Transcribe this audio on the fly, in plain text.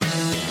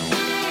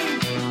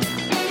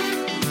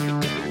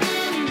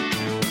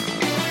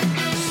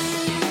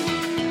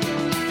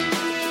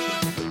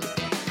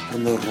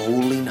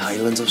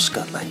Highlands of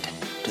Scotland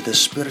to the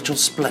spiritual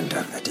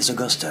splendor that is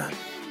Augusta,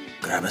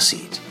 grab a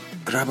seat,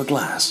 grab a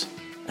glass,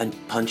 and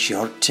punch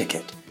your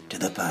ticket to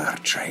the power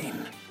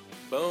train.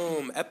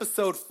 Boom,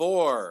 episode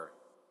 4.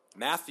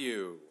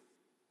 Matthew.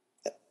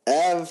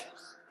 Ev,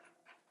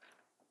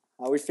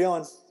 how we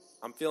feeling?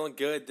 I'm feeling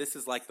good. This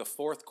is like the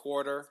fourth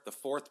quarter, the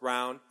fourth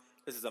round.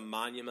 This is a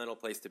monumental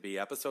place to be.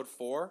 Episode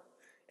 4,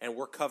 and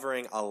we're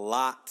covering a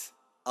lot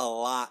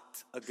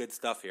of good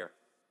stuff here.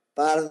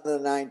 Bottom of the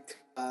ninth,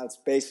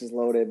 space is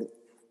loaded.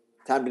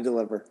 Time to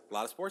deliver. A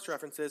lot of sports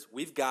references.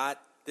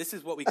 This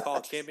is what we call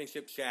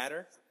championship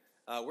chatter.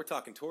 We're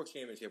talking Tour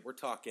Championship. We're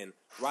talking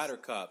Ryder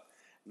Cup,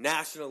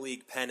 National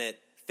League pennant,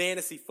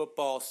 fantasy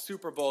football,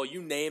 Super Bowl,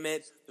 you name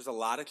it. There's a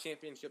lot of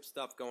championship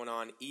stuff going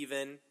on.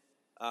 Even,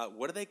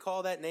 what do they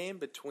call that name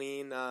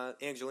between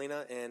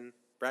Angelina and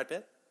Brad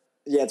Pitt?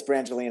 Yeah, it's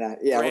Brangelina.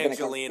 Yeah, we're going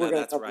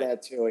to cover right.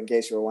 that too, in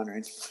case you were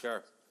wondering.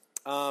 Sure.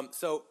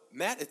 So,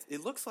 Matt,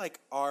 it looks like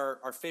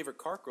our favorite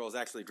cart girl is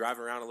actually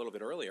driving around a little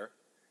bit earlier.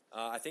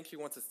 I think she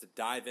wants us to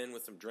dive in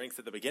with some drinks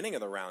at the beginning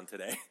of the round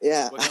today.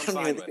 Yeah, which I'm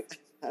fine with.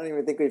 I don't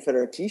even think we've hit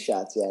our tee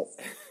shots yet.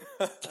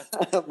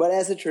 But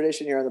as a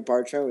tradition here on the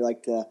Bar Train, we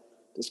like to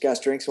discuss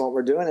drinks and what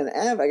we're doing. And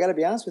Ev, I got to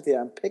be honest with you,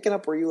 I'm picking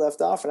up where you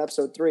left off in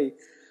episode 3.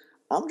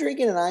 I'm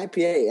drinking an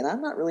IPA, and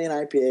I'm not really an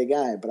IPA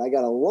guy, but I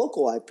got a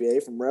local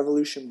IPA from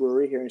Revolution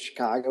Brewery here in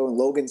Chicago in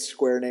Logan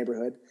Square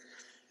neighborhood.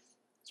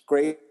 It's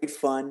great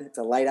fun. It's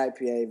a light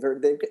IPA.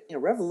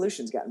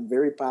 Revolution's gotten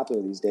very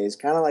popular these days.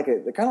 They're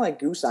kind of like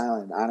Goose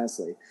Island,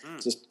 honestly.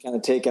 Just kind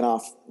of taken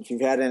off. If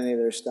you've had any of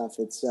their stuff,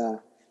 it's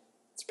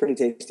pretty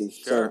tasty.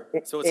 Sure.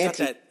 So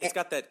it's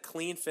got that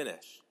clean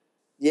finish.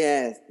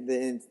 Yeah,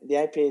 the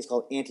IPA is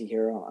called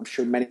Anti-Hero. I'm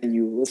sure many of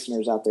you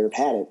listeners out there have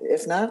had it.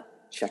 If not,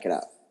 check it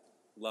out.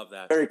 Love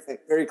that. Very,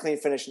 very clean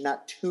finish,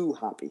 not too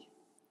hoppy.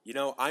 You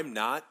know, I'm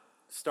not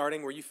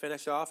starting where you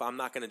finish off. I'm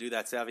not going to do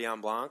that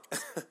Sauvignon Blanc.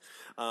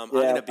 I'm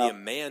Yeah, going to be a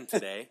man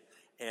today,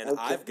 and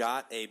Okay. I've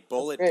got a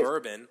Bullet Okay.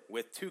 Bourbon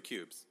with 2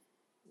 cubes.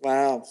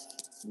 Wow,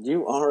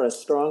 you are a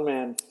strong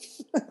man.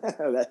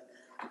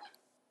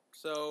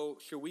 So,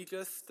 should we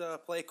just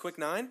play a quick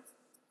 9?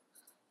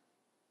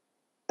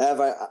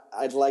 Ev,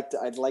 I'd like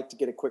to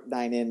get a quick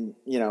 9 in,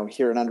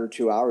 here in under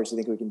 2 hours. You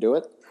think we can do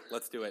it?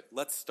 Let's do it.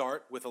 Let's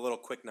start with a little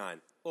quick 9, a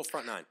little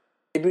front 9.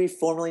 Maybe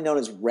formerly known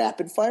as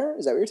Rapid Fire.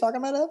 Is that what you're talking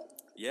about, Ev?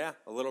 Yeah,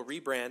 a little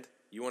rebrand.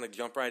 You want to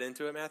jump right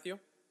into it, Matthew?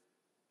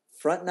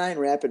 Front 9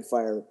 Rapid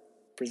Fire,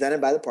 presented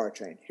by the Par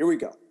Train. Here we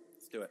go.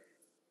 Let's do it.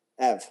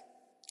 Ev,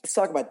 let's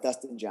talk about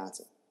Dustin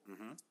Johnson.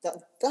 Mm-hmm.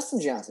 Dustin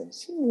Johnson,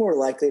 is he more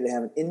likely to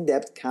have an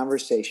in-depth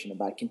conversation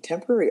about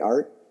contemporary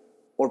art,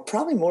 or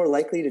probably more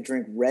likely to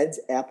drink Red's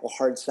apple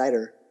hard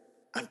cider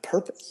on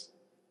purpose?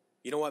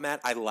 You know what, Matt?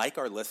 I like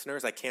our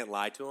listeners. I can't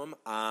lie to them.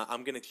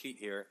 I'm going to cheat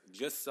here.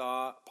 Just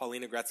saw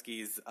Paulina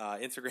Gretzky's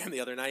Instagram the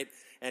other night,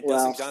 and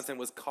Dustin Johnson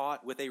was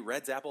caught with a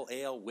Red's Apple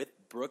Ale with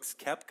Brooks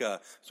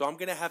Koepka. So I'm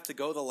going to have to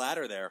go the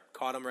ladder there.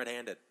 Caught him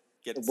red-handed.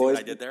 See what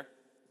I did there?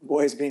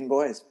 Boys being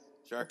boys.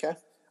 Sure. Okay.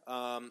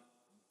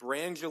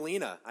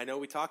 Brangelina. I know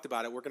we talked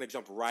about it. We're going to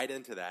jump right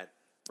into that.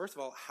 First of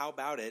all, how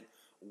about it?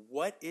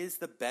 What is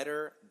the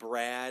better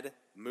Brad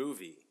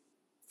movie?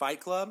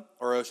 Fight Club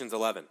or Ocean's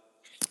 11?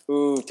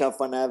 Ooh, tough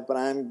one, Ev, but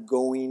I'm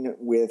going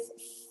with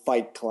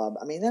Fight Club.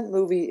 I mean, that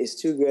movie is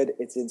too good.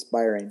 It's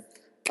inspiring.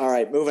 All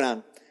right, moving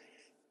on.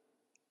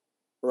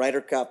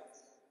 Ryder Cup,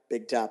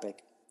 big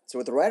topic. So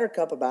with the Ryder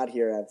Cup about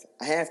here, Ev,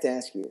 I have to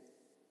ask you,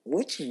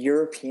 which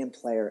European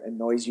player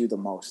annoys you the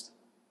most?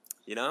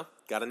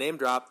 Got a name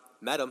drop.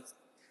 Met him.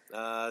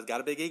 Got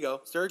a big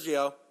ego.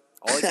 Sergio.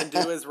 All he can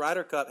do is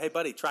Ryder Cup. Hey,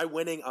 buddy, try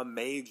winning a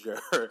major.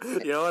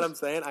 You know what I'm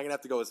saying? I'm going to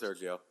have to go with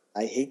Sergio.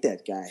 I hate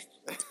that guy.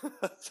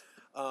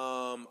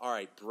 All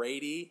right,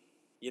 Brady,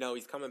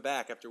 he's coming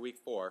back after week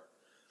 4.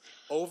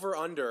 Over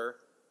under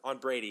on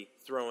Brady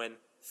throwing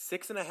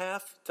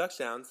 6.5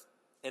 touchdowns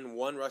and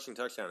 1 rushing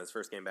touchdown his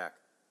first game back.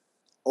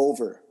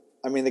 Over.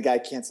 I mean, the guy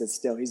can't sit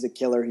still. He's a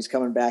killer. He's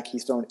coming back.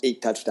 He's throwing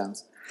 8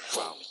 touchdowns.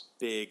 Wow.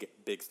 Big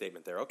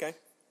statement there. Okay.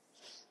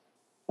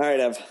 All right,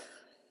 Ev.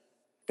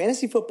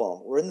 Fantasy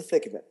football. We're in the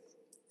thick of it.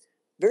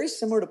 Very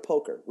similar to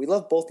poker. We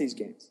love both these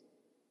games.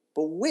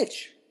 But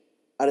which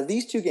out of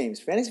these 2 games,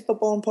 fantasy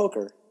football and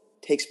poker,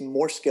 takes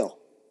more skill?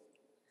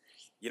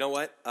 You know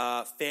what?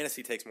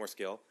 Fantasy takes more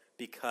skill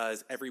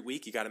because every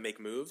week you got to make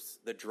moves.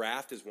 The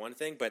draft is one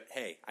thing, but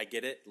hey, I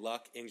get it.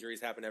 Luck,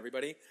 injuries happen to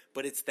everybody.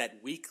 But it's that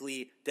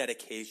weekly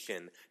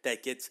dedication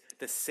that gets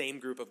the same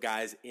group of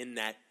guys in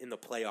the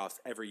playoffs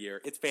every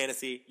year. It's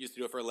fantasy. Used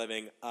to do it for a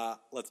living.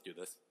 Let's do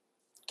this.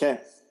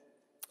 Okay.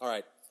 All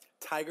right.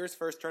 Tiger's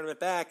first tournament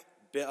back.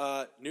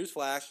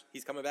 Newsflash,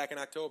 he's coming back in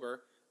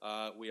October.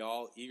 We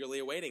all eagerly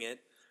awaiting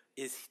it.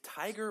 Is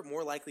Tiger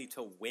more likely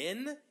to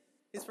win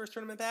his first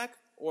tournament back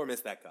or miss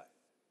that cut?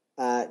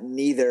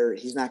 Neither.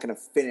 He's not going to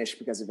finish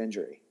because of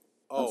injury.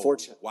 Oh,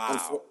 Unfortunate.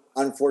 Wow.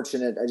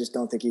 Unfortunate. I just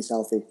don't think he's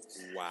healthy.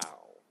 Wow.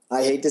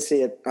 I hate to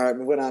see it. All right,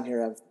 moving on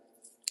here, Ev.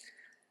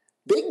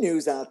 Big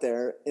news out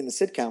there in the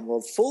sitcom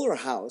world. Fuller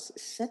House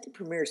is set to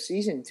premiere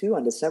season 2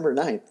 on December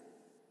 9th.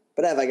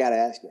 But Ev, I got to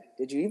ask you,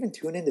 did you even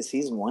tune into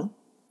season 1?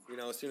 You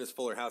know, as soon as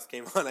Fuller House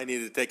came on, I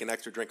needed to take an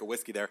extra drink of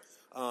whiskey there.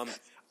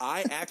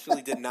 I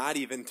actually did not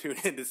even tune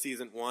into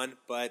season 1,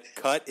 but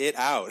cut it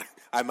out.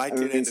 I might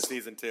tune into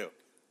season 2.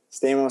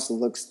 Stamos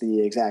looks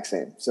the exact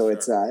same, so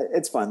Sure.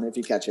 it's fun if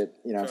you catch it.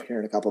 You know, Sure. here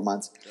in a couple of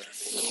months.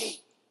 Sure.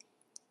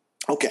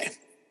 Okay,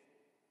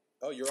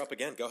 Oh, you're up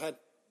again. Go ahead.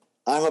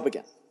 I'm up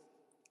again.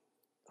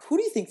 Who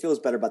do you think feels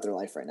better about their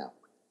life right now,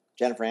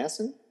 Jennifer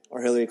Aniston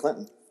or Hillary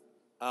Clinton?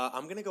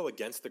 I'm going to go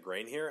against the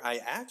grain here. I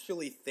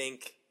actually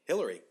think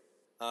Hillary,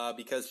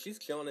 because she's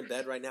chilling in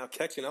bed right now,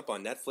 catching up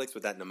on Netflix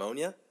with that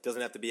pneumonia.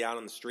 Doesn't have to be out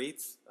on the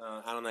streets,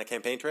 out on that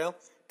campaign trail.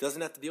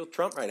 Doesn't have to deal with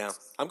Trump right now.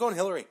 I'm going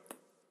Hillary.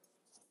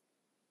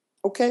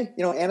 Okay,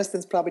 you know,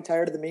 Aniston's probably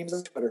tired of the memes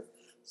on Twitter.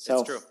 So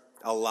It's true.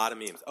 A lot of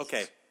memes.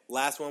 Okay,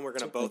 last one. We're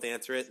going to both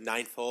answer it.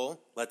 9th hole.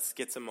 Let's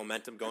get some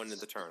momentum going into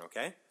the turn,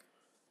 okay?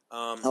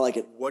 I like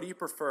it. What do you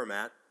prefer,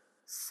 Matt?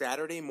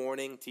 Saturday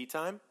morning tea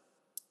time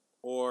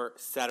or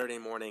Saturday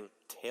morning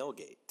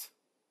tailgate?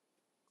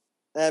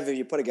 Ev, if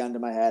you put a gun to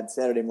my head,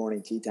 Saturday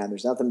morning tea time.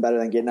 There's nothing better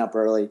than getting up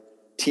early,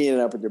 teeing it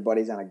up with your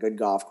buddies on a good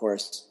golf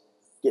course,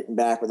 getting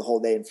back with a whole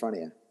day in front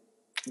of you.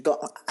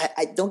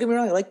 I don't get me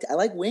wrong. I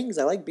like wings.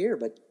 I like beer,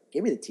 but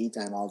give me the tea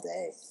time all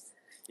day.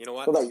 You know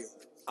what? What about you?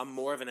 I'm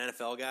more of an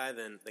NFL guy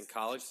than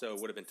college, so it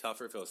would have been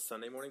tougher if it was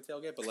Sunday morning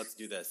tailgate, but let's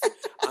do this.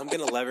 I'm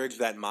going to leverage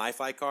that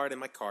MyFi card in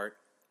my cart,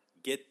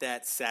 get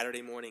that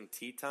Saturday morning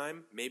tea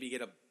time, maybe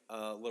get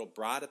a little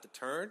broad at the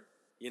turn,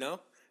 you know,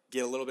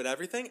 get a little bit of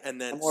everything, and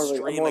then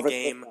stream a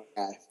game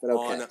guy, but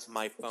okay. on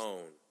my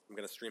phone. I'm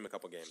going to stream a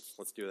couple games.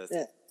 Let's do this.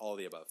 Yeah. All of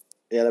the above.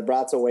 Yeah, the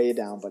brats will weigh you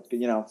down, but,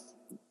 you know,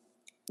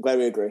 glad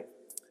we agree.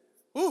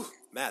 Whew,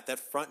 Matt, that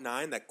front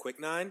 9, that quick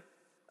 9,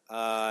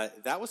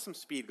 that was some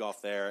speed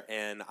golf there,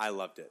 and I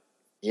loved it.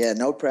 Yeah,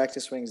 no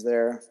practice swings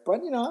there.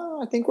 But, you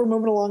know, I think we're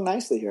moving along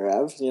nicely here,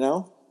 Ev. You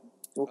know,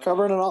 we're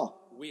covering it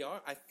all. We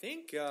are. I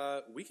think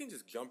we can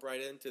just jump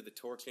right into the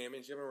Tour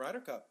Championship and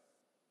Ryder Cup.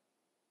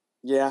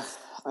 Yeah,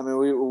 I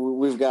mean,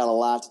 we've got a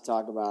lot to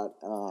talk about.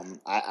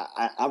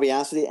 I'll be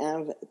honest with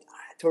you, Ev.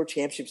 Tour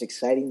Championship's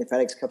exciting. The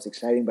FedEx Cup's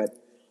exciting, but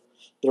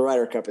the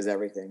Ryder Cup is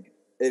everything.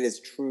 It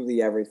is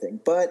truly everything.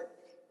 But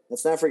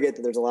let's not forget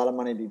that there's a lot of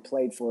money to be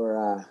played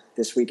for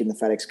this week in the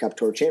FedEx Cup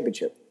Tour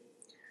Championship.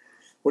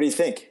 What do you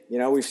think? You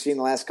know, we've seen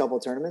the last couple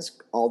of tournaments,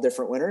 all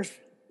different winners.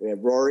 We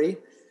had Rory,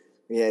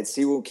 we had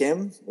Siwoo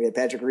Kim, we had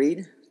Patrick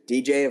Reed,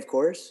 DJ, of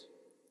course.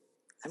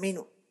 I mean,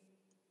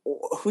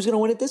 who's going to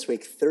win it this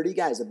week? 30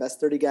 guys, the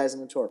best 30 guys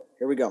on the tour.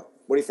 Here we go.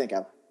 What do you think,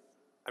 Ev?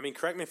 I mean,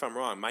 correct me if I'm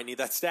wrong. Might need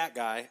that stat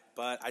guy,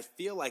 but I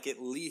feel like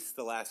at least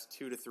the last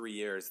 2 to 3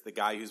 years, the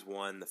guy who's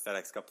won the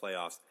FedEx Cup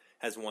playoffs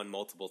has won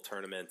multiple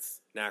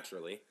tournaments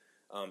naturally,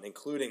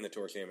 including the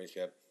Tour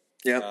Championship.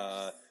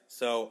 Yeah.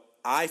 So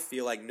I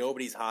feel like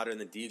nobody's hotter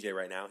than DJ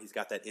right now. He's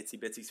got that itsy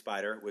bitsy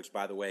spider, which,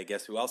 by the way,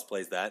 guess who else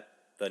plays that?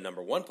 The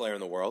number 1 player in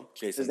the world,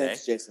 Jason Day.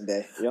 Jason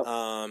Day.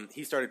 Yep.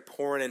 He started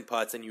pouring in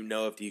putts, and you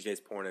know if DJ's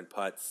pouring in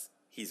putts,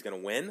 he's going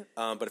to win.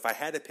 But if I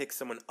had to pick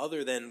someone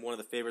other than one of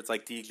the favorites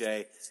like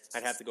DJ,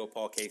 I'd have to go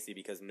Paul Casey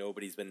because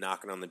nobody's been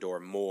knocking on the door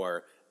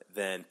more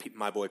than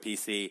my boy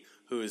PC,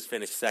 who's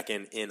finished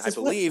second in, I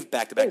believe,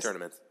 back-to-back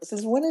tournaments.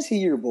 Since when is he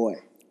your boy?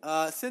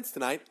 Since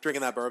tonight,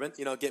 drinking that bourbon,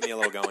 you know, get me a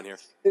little going here.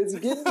 It's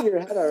getting to your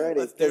head already.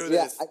 Let's do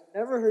this. I've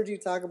never heard you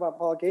talk about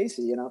Paul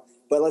Casey, you know.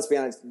 But let's be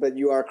honest, but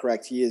you are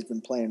correct. He has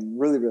been playing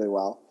really, really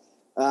well.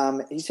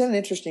 He's had an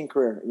interesting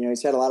career. You know,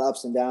 he's had a lot of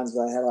ups and downs,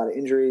 but had a lot of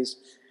injuries.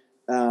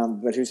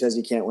 But who says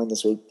he can't win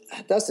this week?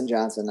 Dustin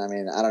Johnson, I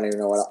mean, I don't even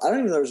know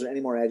there's any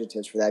more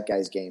adjectives for that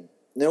guy's game.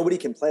 Nobody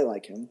can play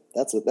like him.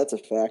 That's a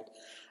fact.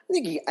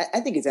 I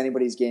think it's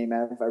anybody's game,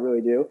 Ev, I really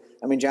do.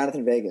 I mean,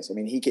 Jonathan Vegas. I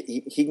mean, he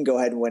can go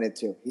ahead and win it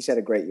too. He's had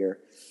a great year.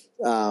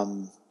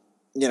 You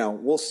know,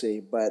 we'll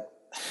see. But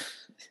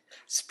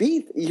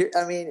Spieth, you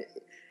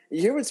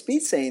hear what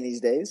Spieth's saying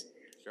these days.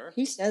 Sure.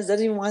 He says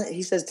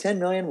 $10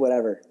 million,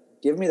 whatever.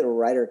 Give me the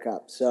Ryder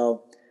Cup.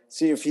 So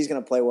see if he's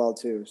going to play well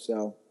too.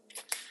 So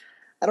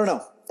I don't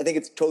know. I think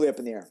it's totally up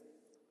in the air.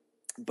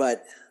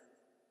 But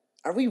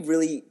are we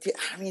really?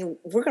 I mean,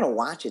 we're going to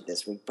watch it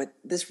this week, but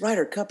this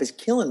Ryder Cup is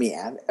killing me,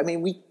 Ab. I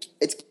mean,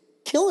 it's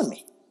killing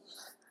me.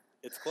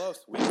 It's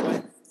close. We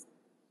play.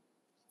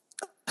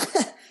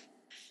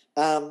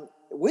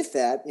 With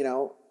that, you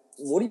know,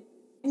 what do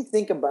you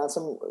think about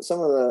some of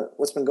the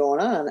what's been going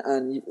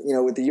on, you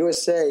know, with the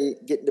USA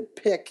getting to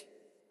pick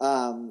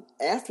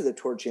after the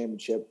Tour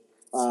Championship,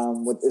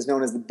 what is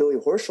known as the Billy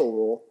Horschel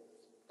rule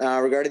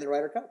regarding the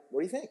Ryder Cup?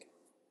 What do you think?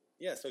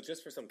 Yeah, so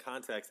just for some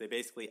context, they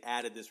basically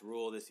added this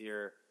rule this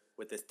year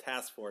with this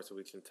task force,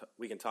 which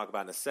we can talk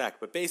about in a sec.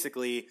 But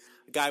basically,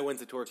 a guy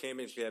wins the Tour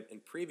Championship. In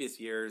previous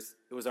years,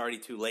 it was already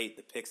too late.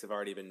 The picks have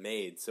already been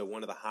made. So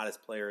one of the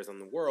hottest players in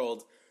the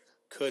world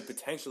could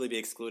potentially be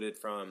excluded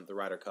from the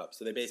Ryder Cup.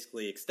 So they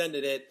basically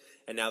extended it,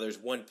 and now there's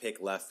one pick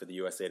left for the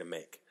USA to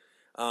make.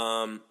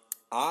 I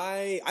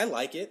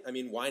like it. I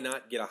mean, why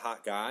not get a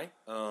hot guy?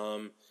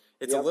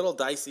 It's a little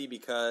dicey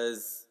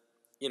because,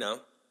 you know,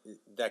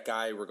 that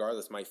guy,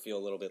 regardless, might feel a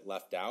little bit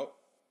left out.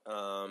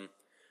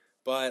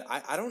 But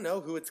I don't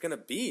know who it's going to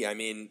be. I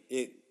mean,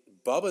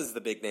 Bubba's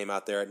the big name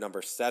out there at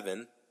number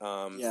 7,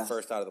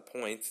 first out of the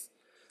points.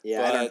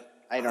 Yeah, but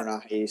I don't know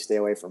how you stay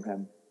away from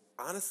him.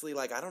 Honestly,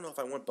 like, I don't know if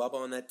I want Bubba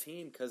on that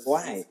team because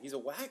he's a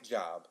whack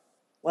job.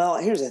 Well,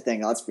 here's the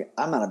thing.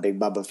 I'm not a big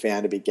Bubba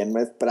fan to begin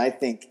with, but I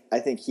think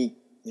he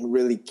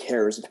really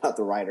cares about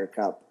the Ryder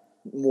Cup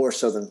more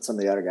so than some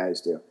of the other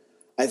guys do.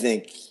 I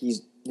think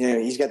he's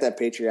got that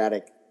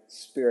patriotic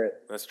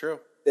spirit. That's true.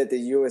 That the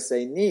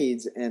USA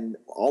needs, and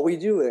all we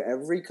do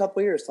every couple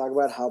of years talk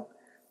about how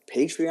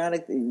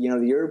patriotic the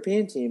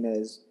European team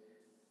is.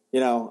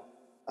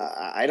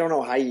 I don't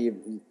know how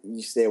you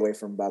stay away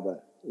from Bubba.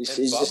 He's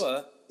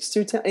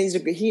too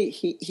talented.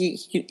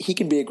 He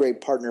can be a great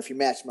partner if you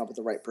match him up with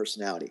the right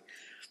personality.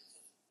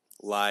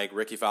 Like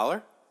Ricky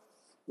Fowler?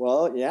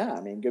 Well, yeah.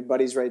 I mean, good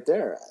buddies right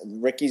there.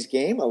 Ricky's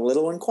game, a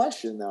little in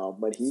question, though,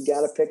 but he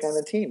got to pick on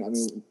the team. I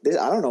mean,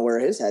 I don't know where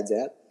his head's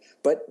at,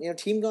 but,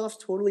 team golf's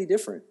totally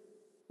different.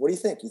 What do you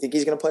think? You think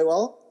he's going to play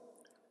well?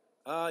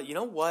 You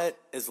know what?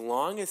 As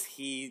long as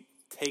he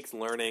takes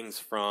learnings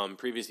from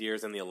previous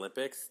years in the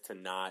Olympics to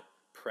not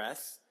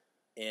press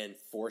and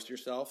force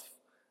yourself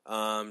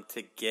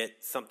to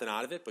get something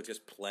out of it, but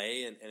just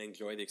play and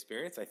enjoy the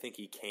experience, I think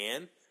he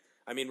can.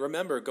 I mean,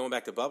 remember, going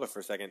back to Bubba for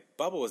a second,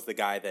 Bubba was the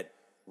guy that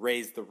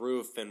raised the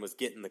roof and was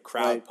getting the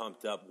crowd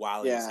pumped up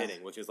while he was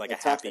hitting, which is like a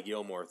Happy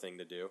Gilmore thing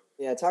to do.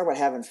 Yeah, talk about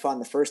having fun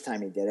the first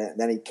time he did it, and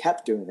then he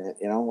kept doing it.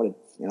 A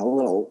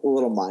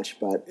little much,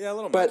 but a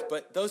little much.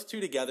 But those two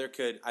together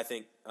could, I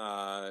think,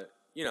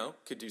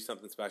 could do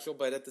something special.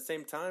 But at the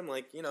same time,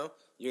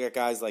 you got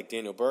guys like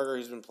Daniel Berger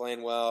who's been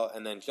playing well,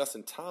 and then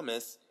Justin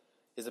Thomas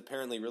is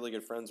apparently really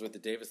good friends with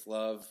the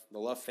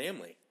Love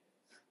family.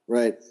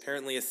 Right.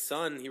 Apparently,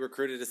 he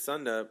recruited his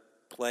son to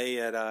play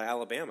at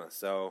Alabama.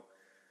 So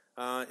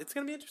it's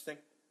going to be interesting.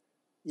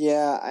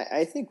 Yeah,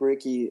 I think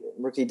Ricky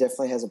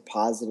definitely has a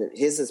positive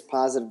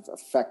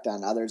effect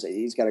on others.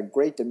 He's got a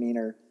great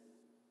demeanor.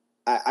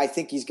 I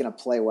think he's going to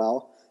play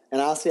well.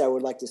 And honestly, I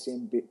would like to see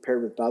him be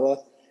paired with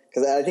Bubba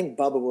because I think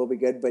Bubba will be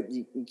good, but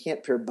you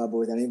can't pair Bubba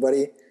with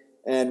anybody.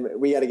 And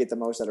we got to get the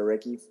most out of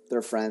Ricky.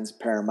 They're friends.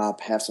 Pair them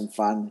up. Have some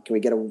fun. Can we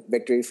get a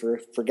victory for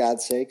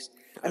God's sakes?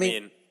 I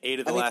mean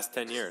 8 of the last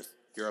 10 years,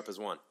 Europe has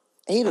won.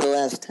 8 of the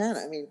last 10.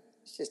 I mean,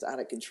 it's just out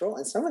of control.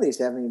 And some of these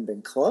haven't even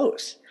been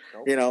close.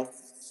 Nope.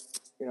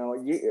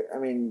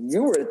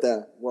 You were at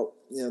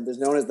there's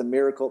known as the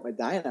miracle at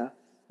Medina,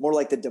 more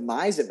like the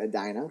demise at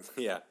Medina.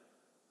 Yeah.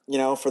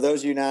 For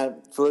those of you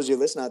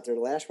listening out there,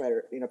 the last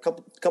Ryder, a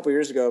couple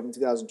years ago in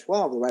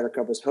 2012, the Ryder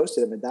Cup was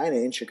hosted at Medina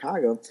in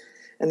Chicago,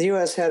 and the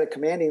U.S. had a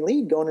commanding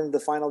lead going into the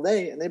final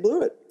day, and they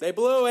blew it. They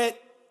blew it.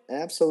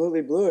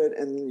 Absolutely blew it,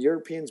 and the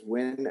Europeans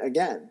win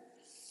again.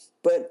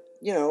 But,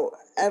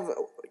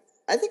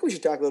 I think we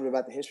should talk a little bit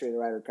about the history of the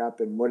Ryder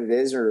Cup and what it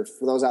is, or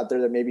for those out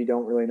there that maybe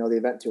don't really know the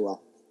event too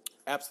well.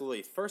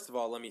 Absolutely. First of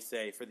all, let me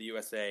say for the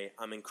USA,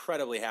 I'm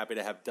incredibly happy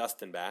to have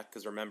Dustin back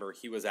because remember,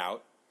 he was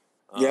out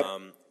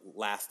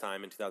last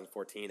time in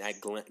 2014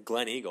 at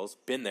Glen Eagles.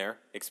 Been there,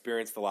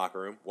 experienced the locker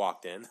room,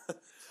 walked in.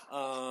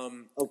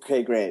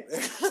 Okay, great.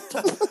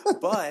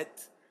 But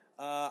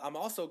I'm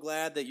also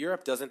glad that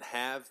Europe doesn't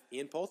have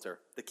Ian Poulter,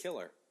 the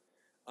killer.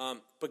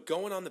 But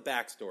going on the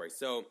backstory,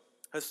 so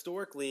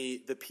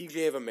historically, the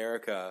PGA of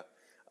America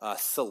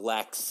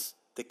selects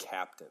the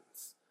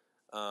captains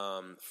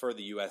for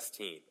the U.S.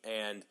 team.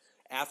 And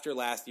after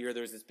last year,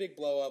 there was this big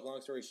blow-up.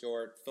 Long story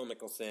short, Phil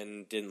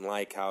Mickelson didn't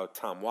like how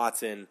Tom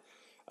Watson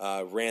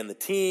ran the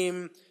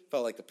team,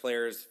 felt like the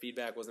players'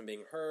 feedback wasn't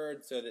being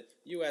heard. So the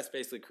U.S.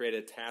 basically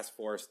created a task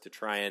force to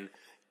try and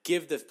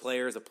give the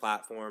players a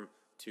platform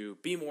to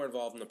be more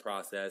involved in the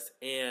process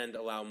and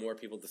allow more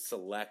people to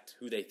select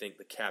who they think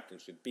the captain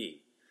should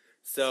be.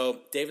 So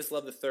Davis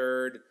Love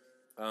III,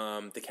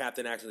 the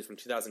captain actually from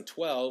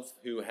 2012,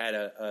 who had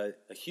a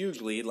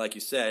huge lead, like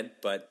you said,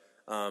 but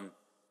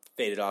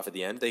faded off at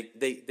the end.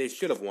 They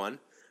should have won.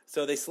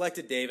 So they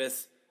selected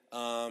Davis.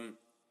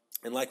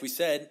 And like we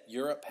said,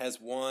 Europe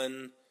has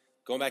won,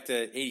 going back to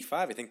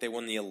 85, I think they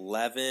won the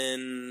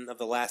 11 of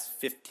the last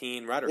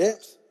 15 Ryder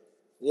Cups.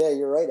 Yeah,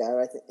 you're right.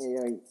 I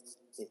think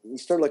you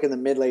start looking in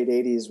the mid-late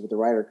 80s with the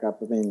Ryder Cup.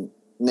 I mean,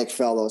 Nick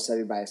Faldo,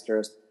 Seve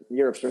Ballesteros,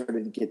 Europe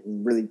started to get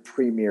really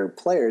premier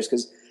players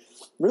because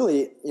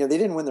really, they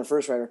didn't win their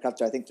first Ryder Cup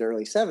to I think the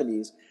early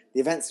 70s. The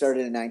event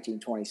started in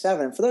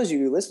 1927. And for those of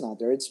you who listen out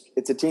there,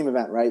 it's a team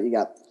event, right? You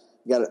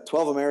got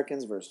 12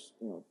 Americans versus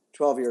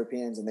 12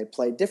 Europeans, and they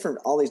play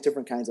all these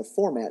different kinds of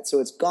formats. So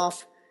it's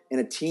golf in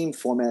a team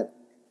format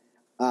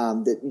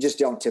that you just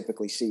don't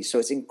typically see. So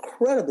it's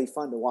incredibly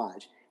fun to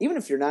watch, even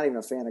if you're not even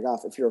a fan of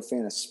golf, if you're a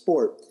fan of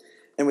sport.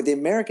 And with the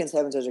Americans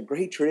having such a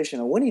great tradition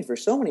of winning for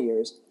so many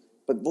years,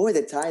 but boy,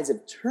 the tides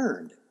have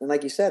turned. And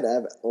like you said, I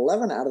have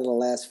 11 out of the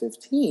last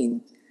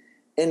 15.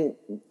 And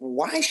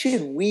why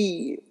should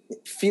we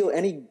feel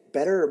any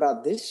better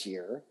about this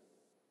year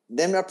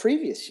than a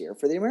previous year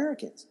for the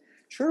Americans?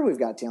 Sure, we've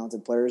got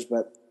talented players,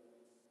 but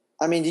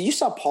I mean, you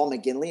saw Paul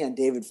McGinley on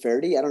David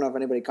Feherty. I don't know if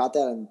anybody caught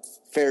that on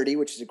Feherty,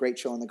 which is a great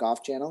show on the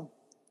Golf Channel.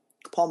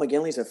 Paul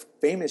McGinley's a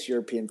famous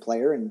European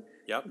player, and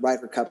Yep.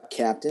 Ryder Cup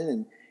captain,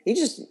 and he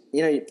just,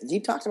 he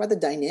talks about the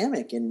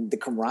dynamic and the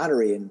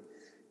camaraderie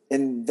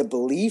and the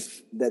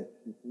belief that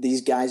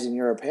these guys in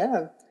Europe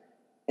have,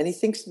 and he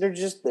thinks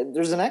there's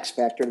an X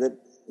factor that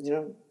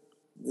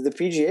the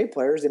PGA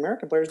players, the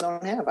American players,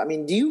 don't have. I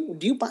mean, do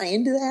you buy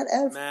into that,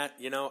 Ev? Matt,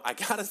 I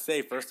gotta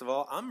say, first of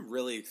all, I'm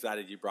really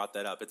excited you brought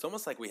that up. It's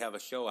almost like we have a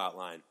show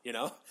outline.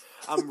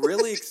 I'm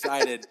really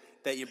excited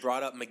that you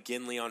brought up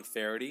McGinley on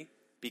Faraday,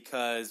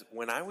 because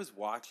when I was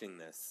watching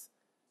this,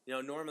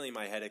 normally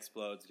my head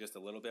explodes just a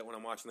little bit when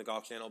I'm watching the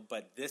Golf Channel,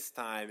 but this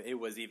time it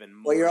was even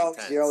more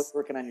intense. You're always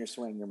working on your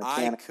swing, your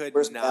mechanics.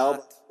 Where's my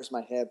elbow? Where's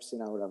my hips?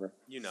 Whatever.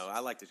 I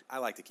like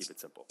to keep it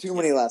simple. Too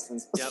many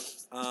lessons.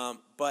 Yep.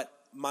 But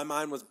my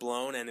mind was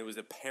blown, and it was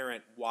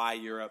apparent why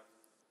Europe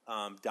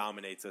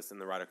dominates us in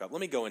the Ryder Cup. Let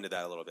me go into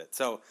that a little bit.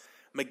 So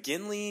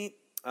McGinley,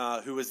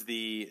 who was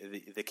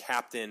the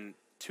captain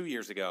 2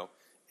 years ago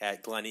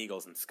at Glen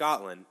Eagles in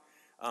Scotland,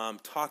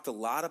 talked a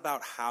lot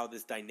about how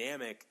this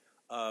dynamic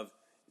of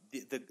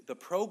the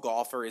pro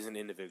golfer is an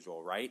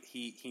individual, right?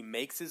 He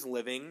makes his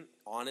living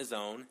on his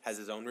own, has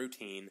his own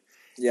routine,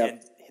 and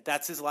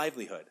that's his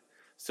livelihood.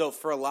 So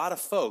for a lot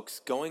of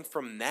folks, going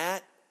from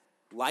that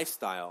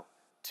lifestyle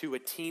to a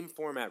team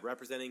format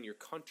representing your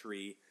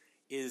country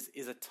is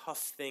a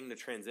tough thing to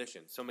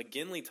transition. So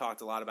McGinley talked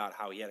a lot about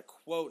how he had a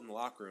quote in the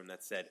locker room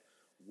that said,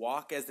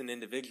 "Walk as an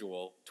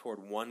individual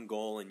toward one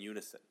goal in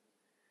unison,"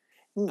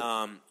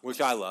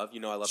 which I love. I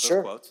love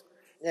those quotes.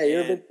 Yeah,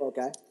 you're a big quote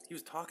guy. He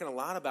was talking a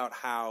lot about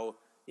how,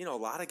 a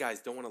lot of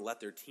guys don't want to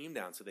let their team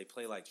down, so they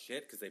play like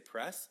shit because they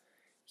press.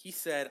 He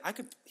said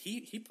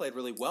he played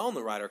really well in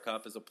the Ryder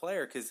Cup as a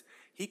player because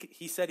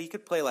he said he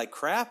could play like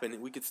crap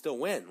and we could still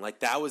win. Like,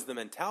 that was the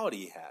mentality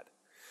he had.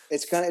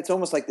 It's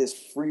almost like this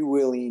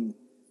freewheeling,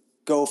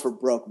 go for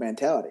broke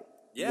mentality.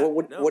 Yeah.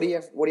 What do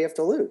you have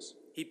to lose?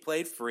 He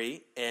played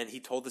free, and he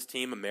told his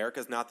team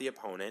America's not the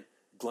opponent.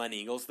 Glen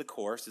Eagles, the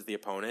course, is the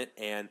opponent,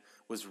 and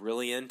was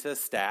really into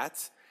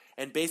stats,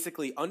 and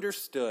basically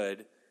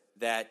understood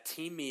that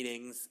team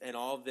meetings and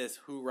all of this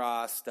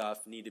hoorah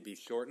stuff need to be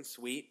short and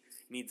sweet,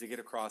 needs to get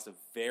across a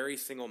very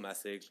single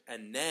message,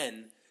 and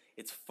then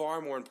it's far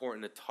more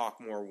important to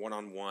talk more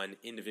one-on-one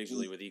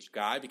individually with each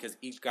guy, because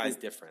each guy's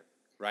different,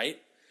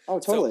 right? Oh,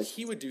 totally. So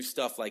he would do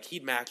stuff like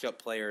he'd match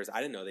up players. I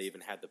didn't know they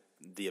even had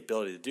the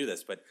ability to do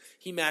this, but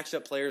he matched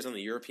up players on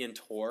the European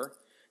tour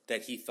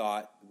that he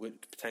thought would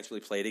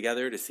potentially play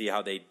together to see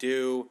how they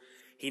do.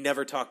 He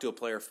never talked to a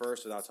player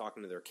first without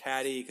talking to their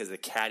caddy, because the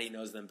caddy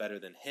knows them better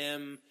than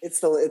him.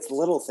 It's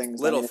little things.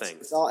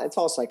 Things. It's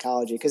all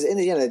psychology. Because in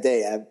the end of the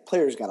day,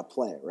 players got to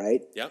play,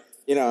 right? Yep.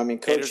 Coaching.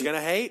 Haters gonna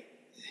hate.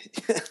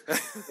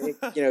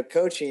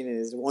 Coaching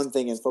is one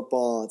thing in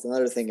football. It's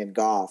another thing in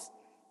golf.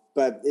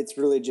 But it's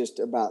really just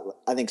about,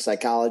 I think,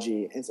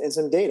 psychology and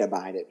some data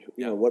behind it.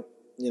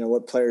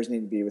 What players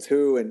need to be with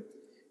who, and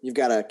you've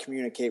got to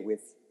communicate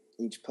with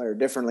each player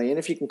differently. And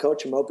if you can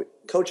coach them up, you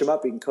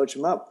can coach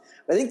them up.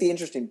 But I think the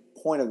interesting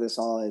point of this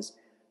all is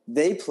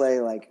they play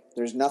like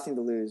there's nothing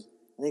to lose.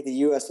 I think the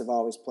U.S. have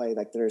always played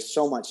like there's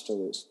so much to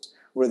lose.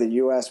 We're the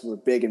U.S., we're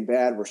big and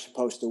bad, we're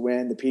supposed to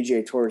win. The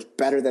PGA Tour is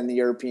better than the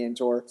European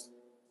Tour.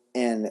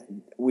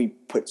 And we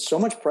put so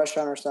much pressure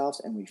on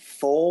ourselves, and we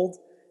fold.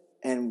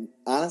 And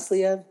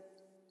honestly, Ed,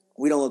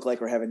 we don't look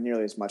like we're having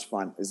nearly as much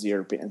fun as the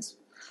Europeans.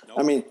 Nope.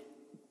 I mean,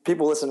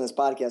 people listening to this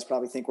podcast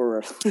probably think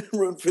we're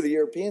rooting for the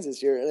Europeans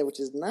this year, which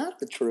is not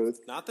the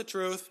truth. Not the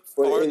truth.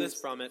 Farthest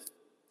from it.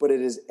 But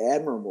it is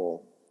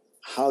admirable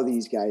how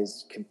these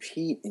guys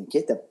compete and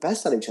get the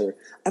best out of each other.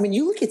 I mean,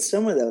 you look at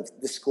some of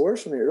the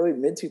scores from the early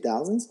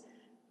mid-2000s,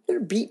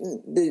 they're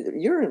beating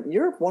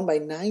Europe won by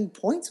 9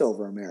 points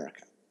over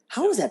America.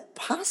 How is that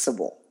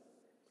possible?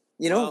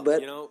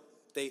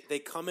 They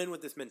come in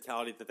with this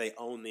mentality that they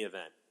own the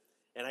event.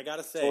 And I got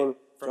to say,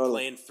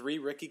 playing 3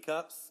 Ricky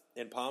Cups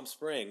in Palm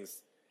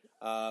Springs,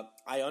 I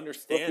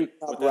understand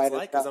what that's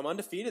like, because I'm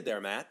undefeated there,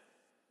 Matt.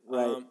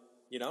 Right.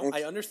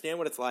 I understand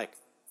what it's like.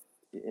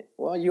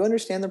 Well, you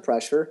understand the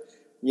pressure,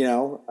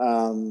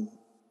 in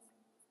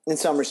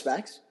some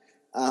respects.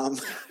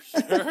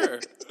 Sure.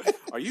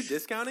 Are you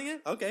discounting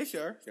it? Okay,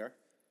 sure.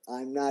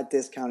 I'm not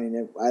discounting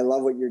it. I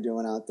love what you're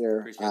doing out there.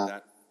 Appreciate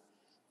that.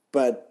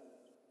 But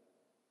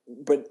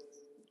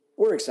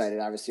we're excited,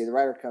 obviously. The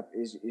Ryder Cup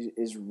is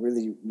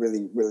really,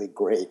 really, really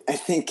great. I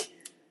think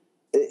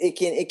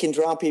it can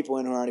draw people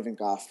in who aren't even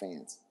golf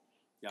fans.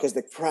 Because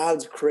the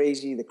crowd's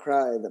crazy.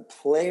 The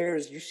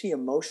players, you see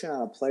emotion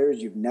on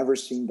players you've never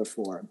seen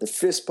before. The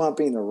fist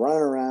pumping, the running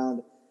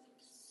around.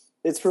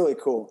 It's really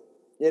cool.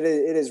 It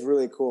is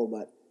really cool.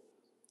 But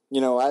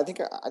I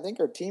think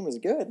our team is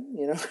good.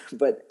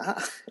 But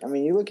I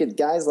mean, you look at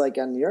guys like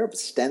on Europe,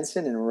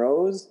 Stenson and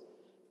Rose,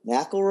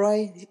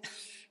 McIlroy.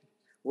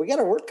 We got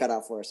our work cut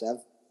out for us, Ev.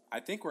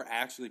 I think we're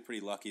actually pretty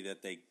lucky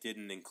that they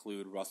didn't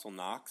include Russell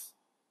Knox.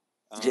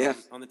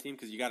 On the team,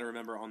 because you got to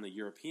remember, on the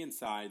European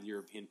side, the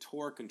European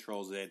Tour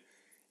controls it,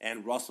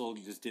 and Russell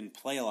just didn't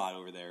play a lot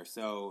over there.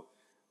 So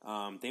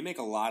they make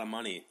a lot of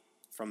money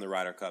from the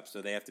Ryder Cup,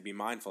 so they have to be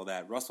mindful of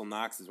that. Russell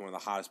Knox is one of the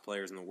hottest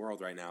players in the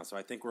world right now, so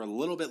I think we're a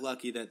little bit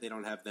lucky that they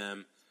don't have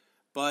them.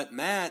 But,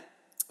 Matt,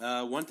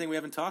 one thing we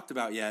haven't talked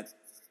about yet,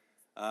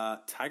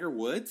 Tiger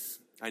Woods.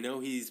 I know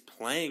he's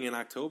playing in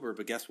October,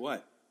 but guess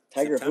what?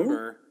 Tiger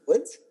September, who?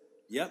 Woods?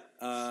 Yep.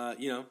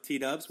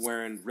 T-Dubs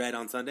wearing red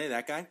on Sunday,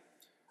 that guy.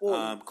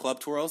 Well, Club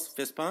twirls,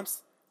 fist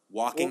pumps,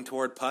 walking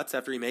toward putts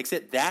after he makes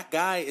it. That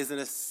guy is an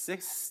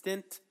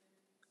assistant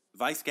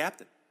vice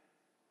captain.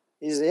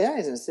 He's an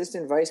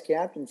assistant vice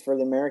captain for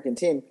the American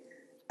team.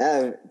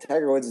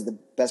 Tiger Woods is the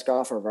best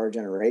golfer of our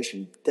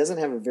generation. Doesn't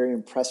have a very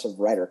impressive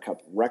Ryder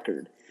Cup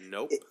record.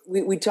 Nope.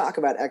 We talk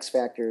about X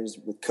factors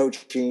with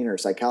coaching or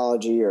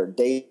psychology or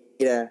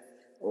data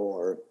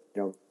or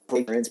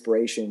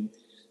inspiration.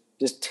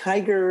 Is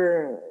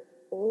Tiger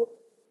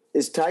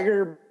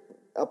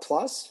a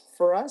plus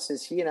for us?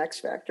 Is he an X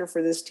factor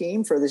for this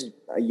team, for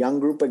a young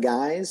group of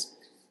guys?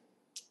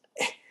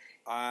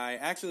 I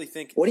actually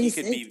think what do you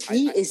could think?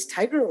 be. Is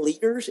Tiger a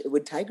leader?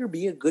 Would Tiger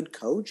be a good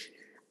coach?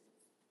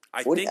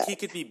 I think he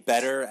could be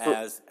better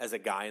as a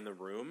guy in the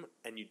room,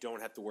 and you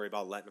don't have to worry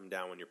about letting him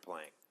down when you're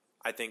playing.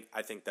 I think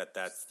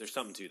there's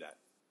something to that.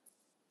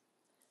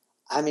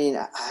 I mean,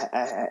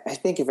 I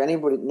think if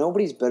anybody,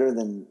 nobody's better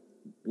than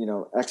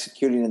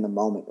executing in the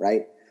moment,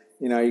 right?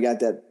 You got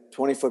that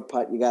 20-foot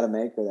putt you got to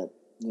make, or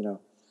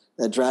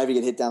that drive you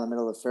get hit down the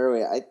middle of the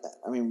fairway.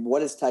 I mean,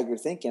 what is Tiger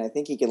thinking? I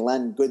think he can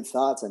lend good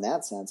thoughts in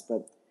that sense,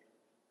 but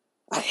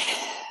I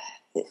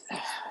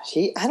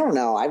don't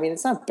know. I mean,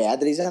 it's not bad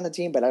that he's on the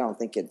team, but I don't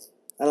think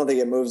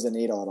it moves the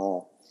needle at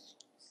all.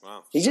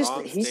 Wow. He's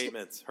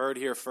statements heard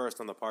here first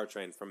on the Par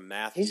Train from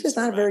Matthew. He's just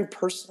not very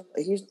personal.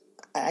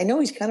 I know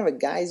he's kind of a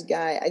guy's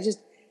guy. I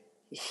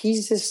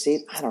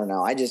don't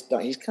know. I just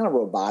don't. He's kind of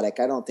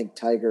robotic. I don't think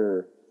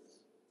Tiger,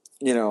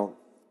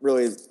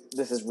 really,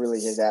 this is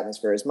really his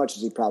atmosphere as much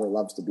as he probably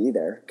loves to be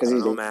there because he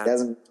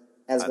hasn't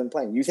been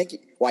playing. You think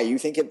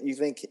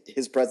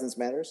his presence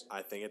matters?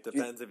 I think it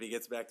depends if he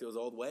gets back to his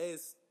old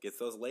ways, gets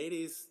those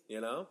ladies,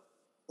 Are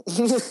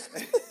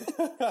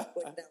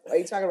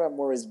you talking about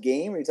more his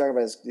game, or are you talking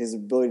about his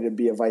ability to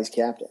be a vice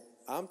captain?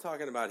 I'm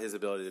talking about his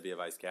ability to be a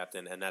vice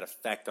captain and that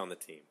effect on the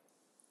team.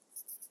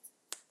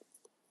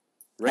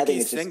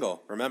 Ricky's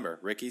single. Remember,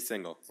 Ricky's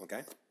single.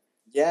 Okay.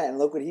 Yeah, and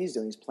look what he's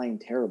doing. He's playing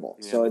terrible.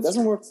 Yeah, so it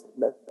doesn't work.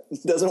 That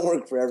doesn't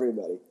work for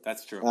everybody.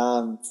 That's true.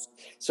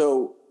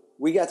 So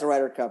we got the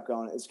Ryder Cup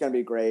going. It's going to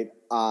be great.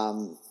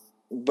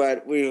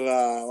 But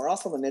we're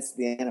also in the midst of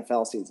the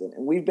NFL season,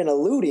 and we've been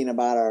alluding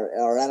about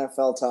our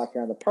NFL talk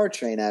here on the Par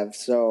Train, Ev.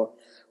 So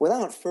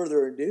without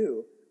further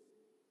ado,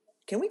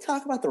 can we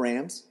talk about the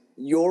Rams?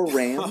 Your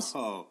Rams?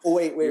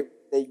 Wait.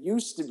 They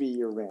used to be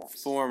your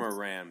Rams. Former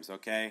Rams,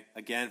 okay?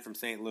 Again, from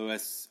St.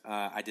 Louis.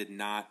 I did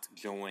not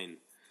join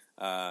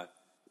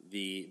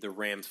the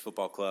Rams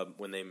football club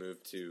when they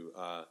moved to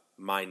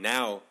my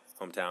now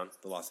hometown,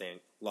 the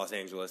Los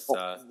Angeles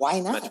why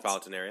not?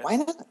 metropolitan area. Why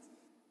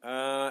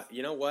not?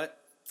 You know what?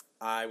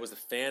 I was a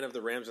fan of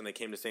the Rams when they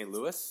came to St.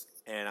 Louis,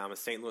 and I'm a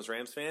St. Louis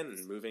Rams fan,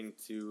 and moving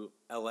to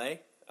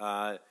L.A.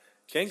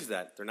 Changes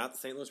that. They're not the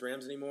St. Louis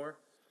Rams anymore.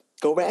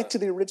 Go back to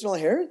the original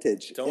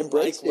heritage. Don't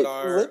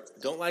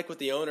like what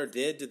the owner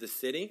did to the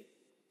city.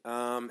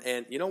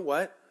 And you know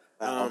what?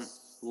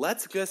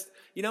 Let's just,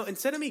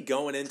 instead of me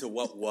going into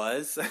what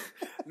was,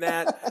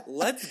 Matt,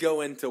 let's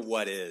go into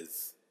what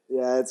is.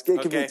 Yeah, it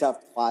can be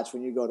tough to watch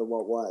when you go to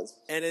what was.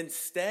 And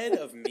instead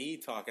of me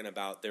talking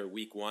about their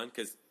week one,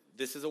 because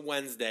this is a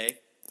Wednesday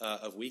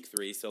of week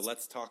 3, so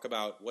let's talk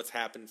about what's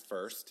happened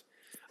first.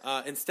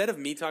 Instead of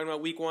me talking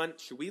about week one,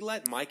 should we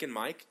let Mike and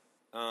Mike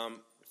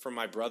from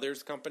my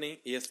brother's company,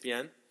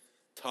 ESPN,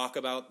 talk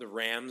about the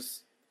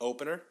Rams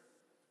opener?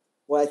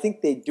 Well, I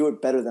think they do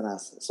it better than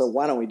us, so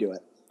why don't we do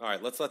it? All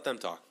right, let's let them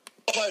talk.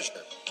 Pleasure.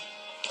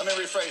 Let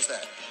me rephrase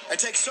that. I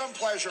take some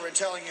pleasure in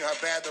telling you how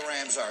bad the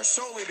Rams are,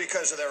 solely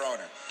because of their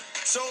owner.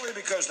 Solely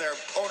because their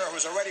owner,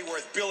 who's already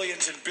worth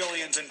billions and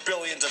billions and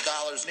billions of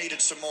dollars, needed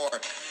some more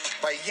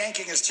by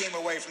yanking his team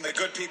away from the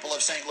good people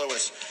of St.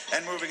 Louis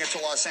and moving it to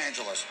Los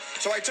Angeles.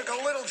 So I took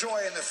a little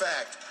joy in the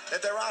fact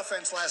that their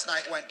offense last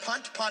night went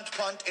punt, punt,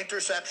 punt,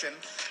 interception,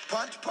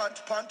 punt,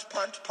 punt, punt,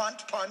 punt,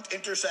 punt, punt,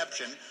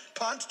 interception,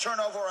 punt,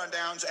 turnover on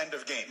downs, end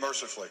of game,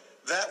 mercifully.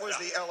 That was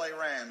the L.A.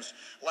 Rams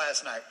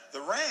last night.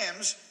 The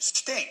Rams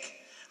stink.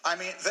 I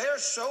mean, they're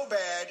so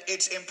bad,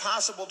 it's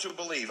impossible to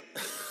believe.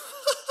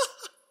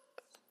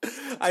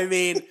 I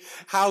mean,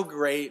 how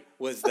great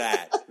was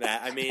that?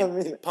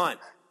 Punt,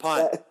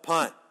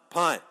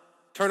 punt,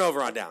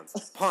 turnover on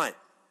downs, punt.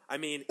 I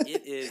mean,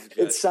 it is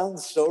good. It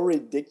sounds so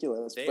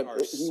ridiculous. They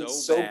are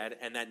so bad,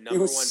 and that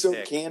number one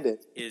pick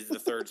is the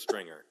third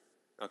stringer,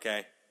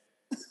 okay?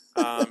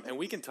 And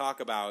we can talk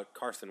about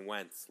Carson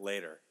Wentz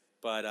later,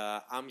 but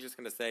I'm just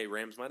going to say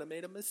Rams might have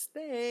made a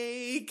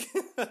mistake.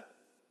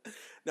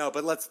 No,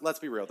 but let's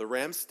be real. The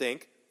Rams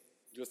stink,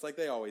 just like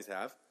they always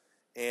have.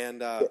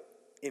 And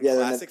in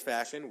classic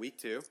fashion, week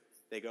 2,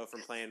 they go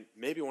from playing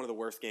maybe one of the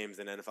worst games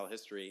in NFL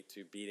history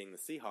to beating the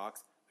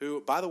Seahawks,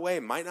 who, by the way,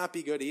 might not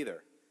be good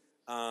either.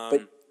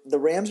 the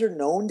Rams are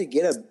known to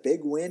get a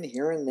big win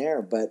here and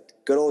there, but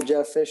good old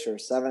Jeff Fisher,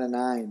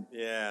 7-9.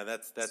 Yeah,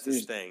 that's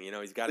his thing.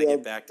 He's got to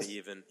get back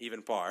to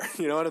even par.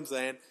 You know what I'm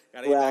saying?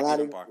 Got to get back to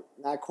even par.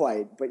 Not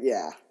quite, but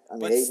yeah. I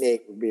mean, 8-8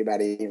 would be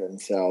about even.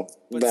 So,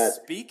 but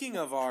speaking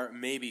of our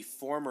maybe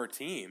former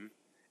team,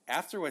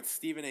 after what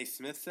Stephen A.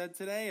 Smith said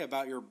today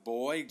about your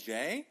boy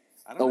Jay,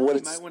 I don't know.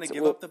 You might want to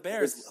give up the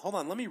Bears. Hold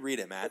on, let me read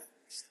it, Matt.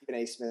 Stephen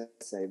A. Smith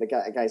say the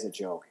guy's a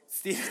joke.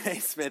 Stephen A.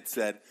 Smith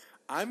said,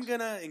 "I'm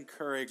gonna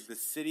encourage the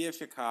city of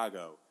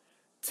Chicago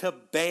to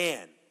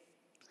ban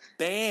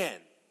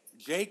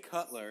Jay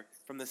Cutler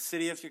from the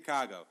city of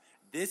Chicago.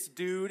 This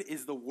dude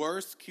is the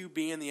worst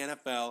QB in the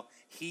NFL.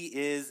 He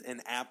is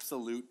an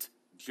absolute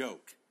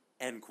joke."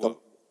 End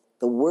quote.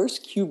 The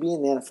worst QB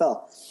in the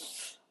NFL.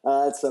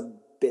 It's a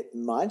bit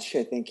much.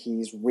 I think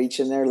he's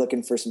reaching there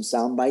looking for some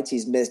sound bites.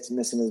 He's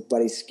missing his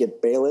buddy Skip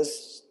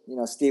Bayless.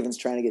 Steven's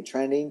trying to get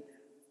trending.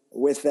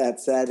 With that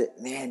said,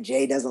 man,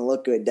 Jay doesn't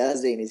look good,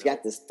 does he? And he's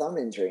got this thumb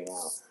injury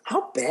now.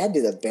 How bad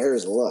do the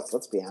Bears look?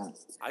 Let's be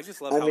honest. I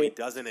just love how he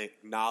doesn't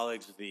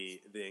acknowledge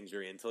the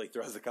injury until he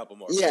throws a couple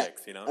more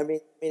picks, I mean,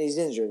 he's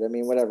injured. I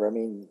mean, whatever. I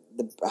mean,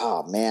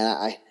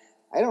 I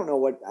don't know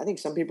what – I think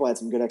some people had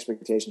some good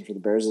expectations for the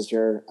Bears this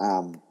year,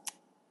 at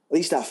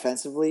least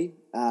offensively.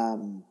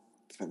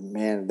 But,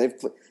 man, they've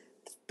 –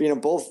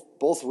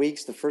 both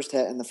weeks, in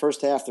the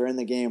first half, they're in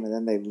the game, and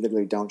then they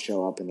literally don't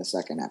show up in the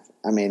second half.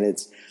 I mean,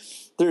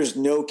 there's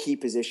no key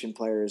position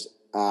players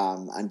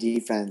on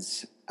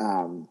defense.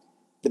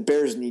 The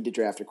Bears need to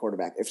draft a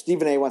quarterback. If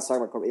Stephen A. wants to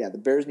talk about quarterback, the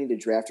Bears need to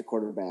draft a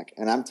quarterback.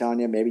 And I'm telling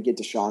you, maybe get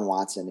Deshaun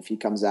Watson if he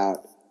comes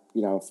out,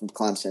 from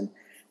Clemson.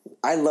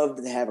 I love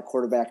to have a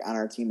quarterback on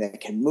our team that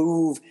can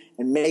move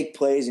and make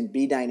plays and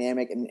be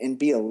dynamic and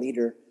be a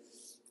leader.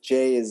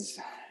 Jay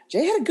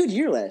had a good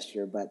year last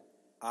year, but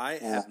I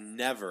have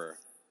never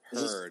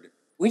heard.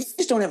 We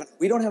just don't have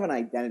an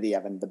identity,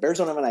 Evan. The Bears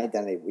don't have an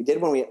identity. We did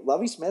when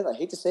Lovie Smith. I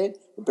hate to say it.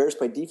 The Bears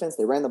played defense.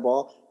 They ran the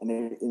ball,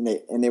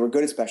 and they were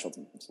good at special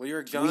teams. Well, you're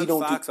a John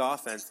Fox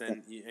offense,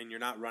 and you're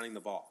not running the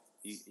ball.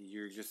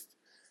 You're just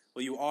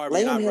you are,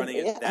 but you're not running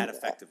it that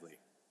effectively.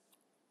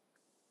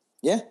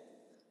 Yeah.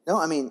 No,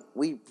 I mean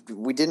we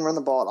didn't run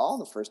the ball at all in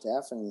the first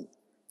half, and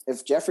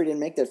if Jeffrey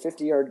didn't make that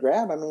 50-yard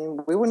grab, I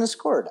mean, we wouldn't have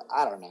scored.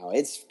 I don't know.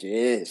 It's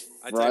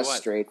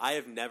frustrating. I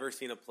have never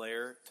seen a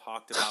player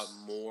talked about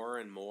more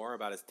and more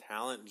about his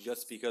talent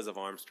just because of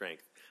arm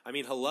strength. I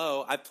mean,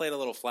 hello, I played a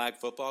little flag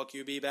football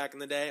QB back in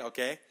the day,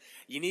 okay?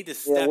 You need to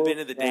step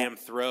into the damn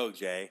throw,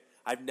 Jay.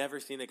 I've never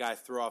seen a guy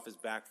throw off his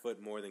back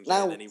foot more than Jay,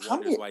 and then he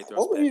wonders why he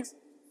throws picks.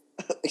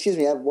 Excuse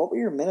me, what were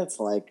your minutes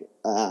like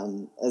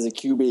as a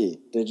QB?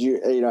 Did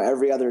you,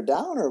 every other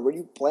down, or were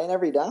you playing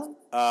every down?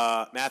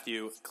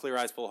 Matthew, clear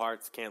eyes, full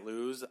hearts, can't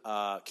lose.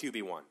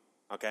 QB1,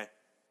 okay?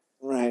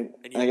 Right.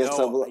 And I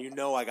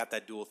got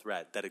that dual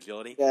threat, that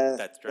agility,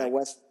 that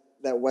strength.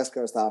 That West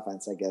Coast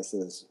offense, I guess,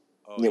 is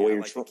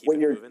what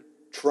you're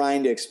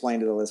trying to explain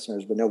to the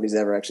listeners, but nobody's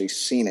ever actually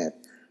seen it.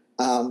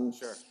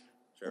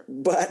 Sure.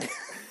 But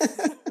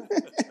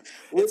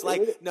it's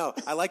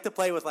I like to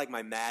play with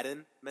my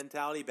Madden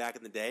mentality back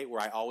in the day,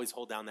 where I always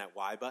hold down that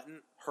Y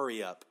button,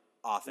 hurry up,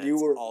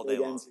 offense all day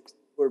long. You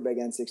were a big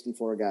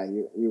N64 guy.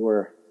 You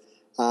were.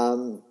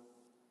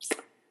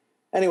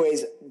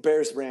 Anyways,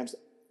 Bears Rams,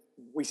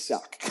 we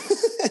suck.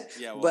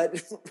 Yeah, but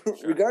sure.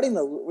 regarding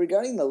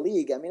the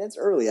league, I mean, it's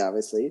early,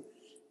 obviously.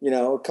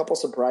 A couple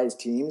surprise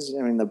teams.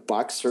 I mean, the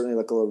Bucs certainly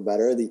look a little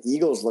better. The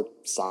Eagles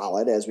look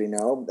solid, as we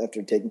know,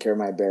 after taking care of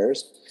my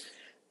Bears.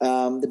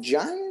 The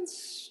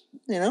Giants,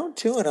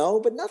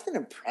 2-0, but nothing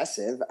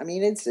impressive. I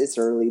mean, it's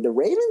early. The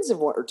Ravens are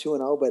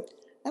 2-0, but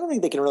I don't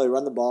think they can really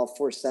run the ball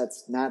 4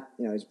 sets. Not,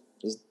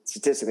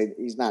 statistically,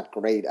 he's not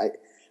great.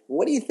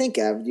 What do you think,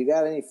 Ev? You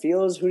got any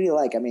feels? Who do you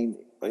like? I mean,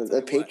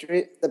 the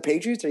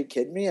Patriots, are you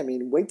kidding me? I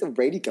mean, wait till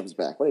Brady comes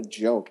back. What a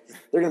joke.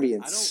 They're going to be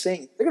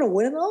insane. They're going to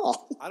win it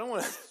all. I don't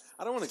want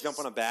to jump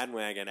on a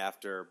bandwagon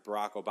after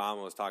Barack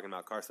Obama was talking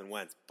about Carson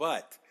Wentz,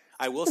 but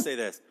I will say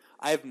this.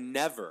 I have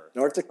never –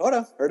 North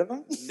Dakota, heard of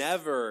him?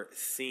 Never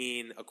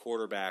seen a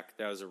quarterback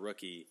that was a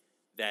rookie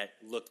that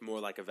looked more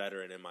like a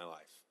veteran in my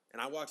life.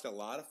 And I watched a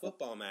lot of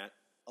football, Matt,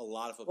 a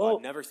lot of football.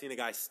 I've never seen a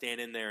guy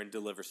stand in there and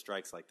deliver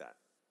strikes like that.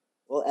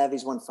 Well, Ev,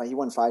 he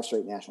won 5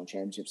 straight national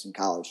championships in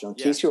college. So in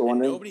case you were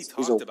wondering, nobody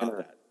talked about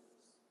that.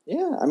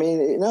 Yeah, I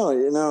mean,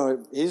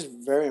 no, he's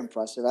very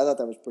impressive. I thought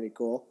that was pretty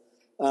cool.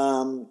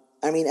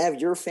 I mean, Ev,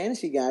 you're a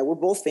fantasy guy. We're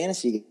both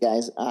fantasy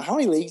guys. How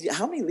many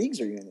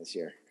leagues are you in this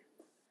year?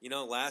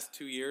 Last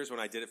 2 years when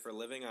I did it for a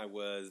living, I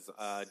was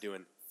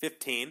doing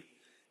 15,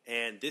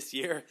 and this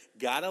year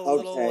got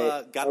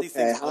these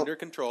things under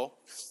control.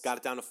 Got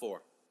it down to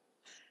 4.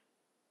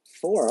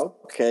 4,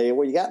 okay.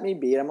 Well, you got me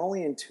beat. I'm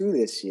only in 2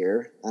 this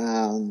year.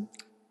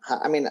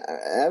 I mean,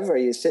 Ev, are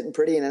you sitting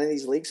pretty in any of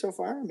these leagues so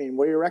far? I mean,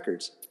 what are your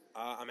records?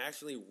 I'm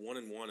actually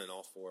 1-1 in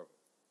all 4 of them.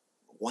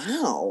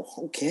 Wow.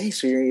 Okay,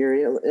 so you're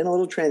in a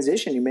little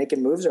transition. You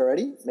making moves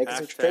already? Making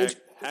some trades?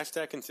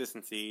 Hashtag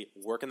consistency,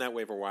 working that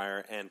waiver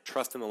wire, and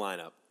trust in the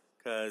lineup.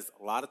 Because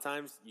a lot of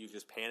times you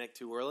just panic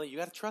too early. You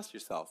got to trust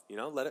yourself.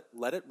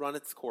 Let it run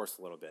its course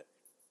a little bit.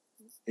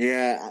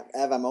 Yeah,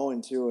 Ev, I'm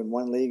 0-2 in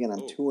one league, and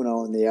I'm Ooh.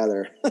 2-0 in the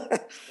other. Oh,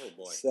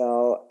 boy.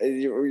 So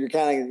you're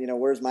kind of,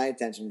 where's my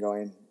attention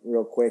going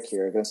real quick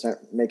here? I'm going to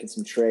start making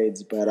some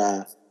trades. But,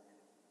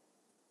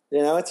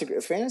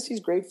 fantasy's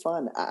great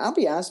fun. I'll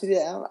be honest with you,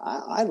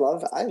 I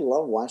love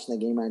watching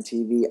the game on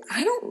TV.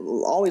 I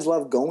don't always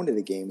love going to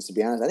the games, to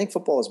be honest. I think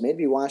football is made to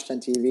be watched on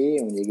TV,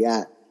 and when you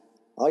got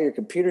all your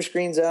computer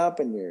screens up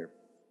and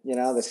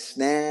the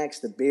snacks,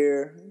 the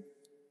beer.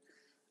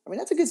 I mean,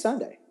 that's a good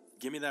Sunday.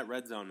 Give me that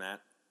red zone, Matt.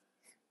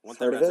 Want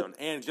that Heard red of it? zone.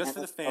 And just for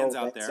the fans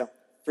out there,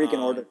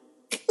 freaking order.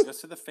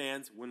 just for the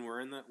fans, when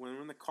we're in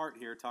the cart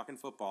here talking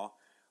football,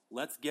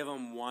 let's give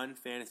them one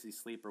fantasy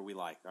sleeper we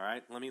like. All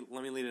right, let me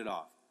lead it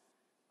off.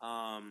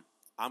 I'm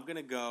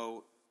gonna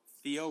go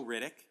Theo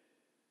Riddick,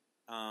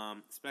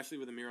 especially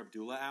with Amir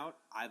Abdullah out.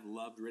 I've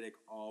loved Riddick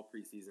all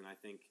preseason. I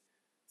think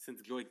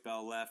since Joik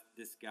Bell left,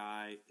 this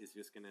guy is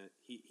just gonna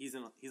he's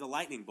a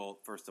lightning bolt,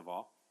 first of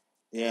all,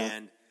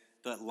 and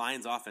the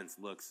Lions offense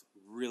looks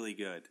really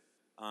good.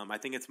 I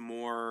think it's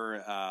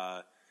more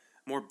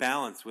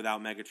balanced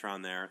without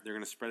Megatron there. They're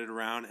going to spread it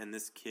around, and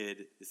this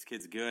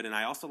kid's good. And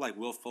I also like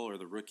Will Fuller,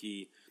 the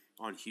rookie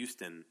on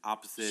Houston,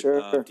 opposite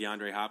of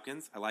DeAndre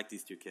Hopkins. I like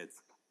these two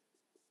kids.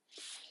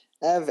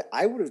 Ev,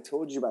 I would have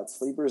told you about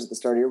sleepers at the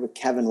start of the year with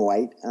Kevin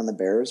White on the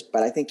Bears,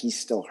 but I think he's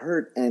still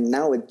hurt. And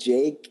now with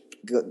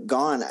Jake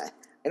gone, I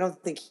don't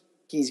think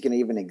he's going to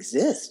even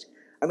exist.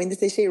 I mean,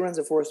 they say he runs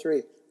a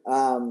 4.3.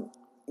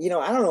 I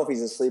don't know if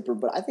he's a sleeper,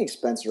 but I think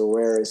Spencer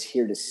Ware is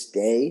here to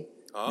stay.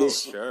 Oh,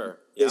 sure.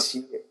 Yep.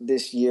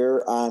 This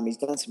year. He's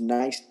done some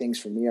nice things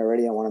for me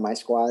already on one of my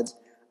squads.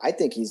 I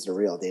think he's the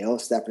real deal,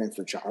 stepping in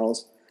for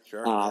Charles.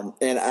 Sure.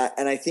 And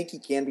I think he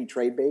can be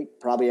trade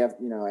bait probably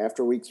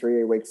after week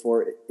 3 or week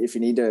 4 if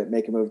you need to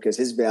make a move because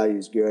his value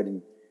is good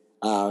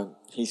and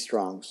he's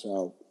strong.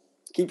 So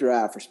keep your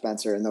eye out for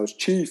Spencer and those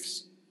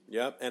Chiefs.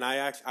 Yep. And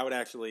I would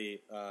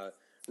actually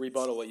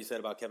rebuttal what you said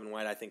about Kevin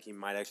White. I think he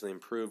might actually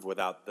improve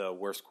without the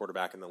worst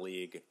quarterback in the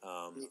league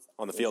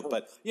on the field.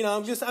 But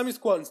I'm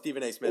just quoting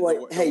Stephen A. Smith.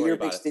 Well, hey, you're a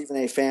big Stephen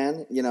A.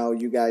 fan.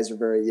 You guys are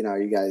very.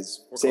 You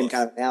guys We're same close.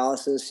 kind of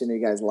analysis. You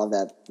guys love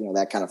that.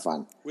 That kind of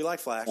fun. We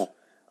like Flash. Yeah.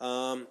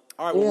 All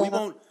right. Well, we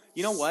won't.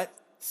 You know what?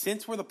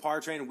 Since we're the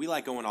par train, we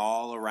like going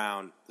all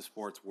around the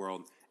sports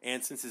world.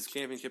 And since it's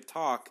championship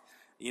talk,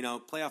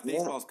 playoff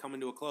baseball is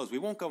coming to a close. We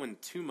won't go in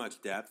too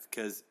much depth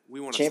because we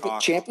want to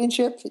talk.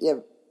 Championship? Yeah.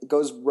 It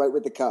goes right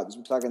with the Cubs.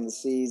 We're talking the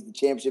C's, the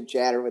championship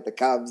chatter with the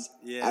Cubs.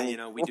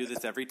 Yeah, we do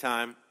this every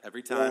time.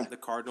 Every time the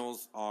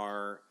Cardinals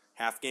are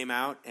half game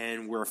out,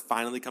 and we're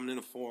finally coming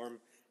into form,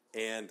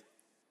 and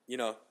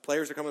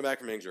players are coming back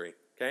from injury.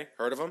 Okay,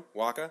 heard of them?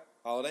 Waka,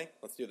 Holiday.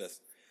 Let's do this.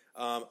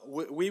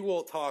 We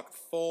will talk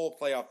full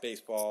playoff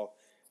baseball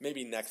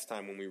maybe next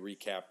time when we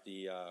recap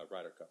the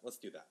Ryder Cup. Let's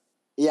do that.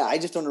 Yeah, I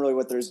just don't know really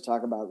what there is to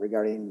talk about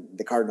regarding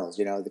the Cardinals.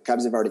 The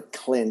Cubs have already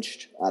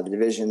clinched the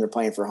division. They're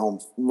playing for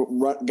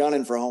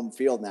gunning for home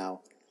field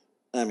now.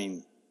 I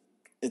mean,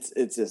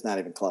 it's just not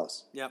even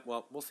close. Yeah,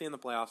 well, we'll see in the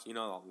playoffs.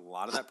 A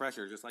lot of that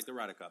pressure, just like the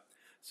Ryder Cup.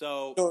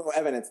 So, no,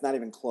 Evan, it's not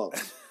even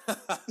close.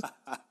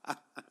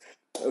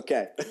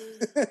 Okay.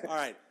 All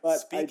right.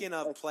 Speaking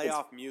of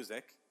playoff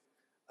music,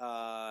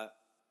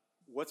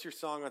 what's your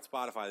song on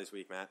Spotify this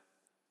week, Matt?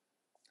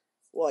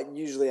 Well,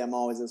 usually I'm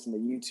always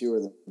listening to U2 or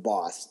The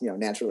Boss,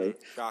 naturally.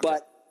 Shocking.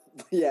 But,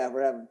 yeah,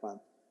 we're having fun.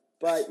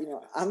 But,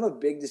 I'm a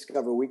big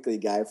Discover Weekly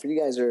guy. For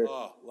you guys who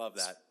are love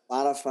that.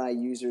 Spotify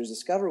users,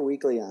 Discover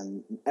Weekly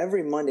on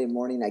every Monday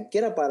morning. I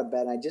get up out of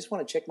bed and I just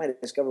want to check my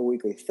Discover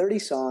Weekly. 30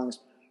 songs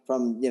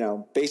from,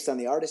 based on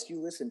the artist you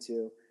listen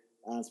to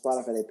on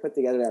Spotify. They put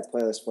together that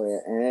playlist for you,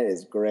 and it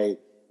is great.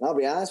 And I'll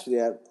be honest with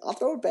you, I'll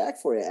throw it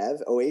back for you,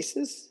 Ev.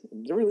 Oasis,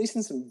 they're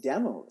releasing some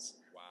demos.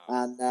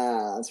 On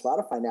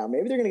Spotify now.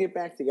 Maybe they're going to get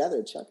back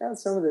together. Check out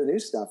some of the new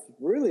stuff.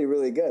 Really,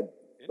 really good.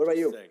 What about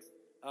you?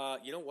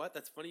 You know what?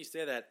 That's funny you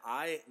say that.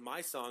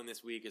 My song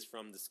this week is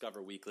from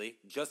Discover Weekly.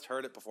 Just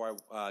heard it before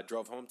I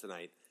drove home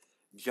tonight.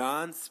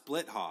 John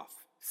Splithoff,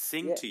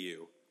 Sing to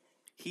You.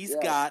 He's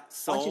got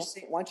soul.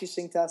 Why don't you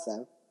sing to us,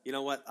 Ev? You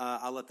know what?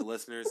 I'll let the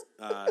listeners,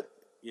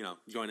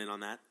 join in on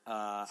that.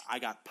 I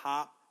got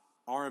pop,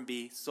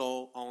 R&B,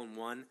 soul, all in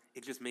one.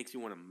 It just makes you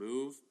want to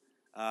move.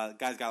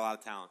 Guy's got a lot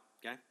of talent.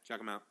 Okay, check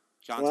him out.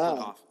 John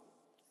Splithoff.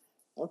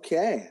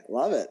 Okay,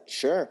 love it.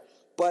 Sure.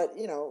 But,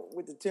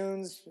 with the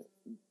tunes,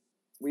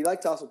 we like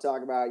to also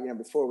talk about,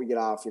 before we get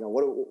off,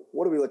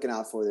 what are we looking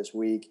out for this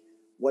week?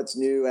 What's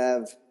new,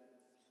 Ev?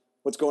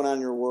 What's going on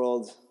in your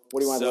world? What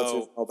do you want to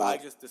know about? I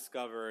just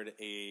discovered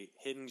a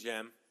hidden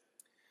gem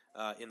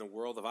in the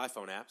world of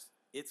iPhone apps.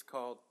 It's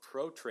called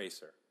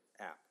ProTracer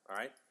app, all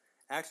right?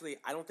 Actually,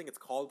 I don't think it's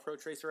called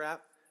ProTracer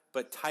app,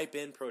 but type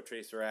in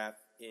ProTracer app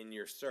in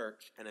your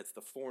search, and it's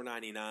the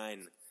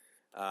 $4.99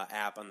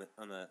 app on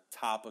the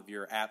top of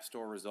your App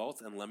Store results.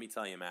 And let me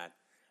tell you, Matt,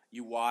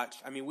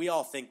 we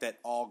all think that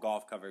all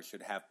golf covers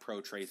should have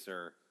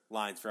ProTracer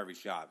lines for every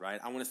shot, right?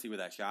 I want to see what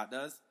that shot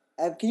does.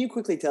 Can you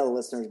quickly tell the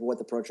listeners what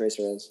the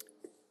ProTracer is?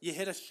 you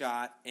hit a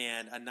shot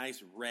and a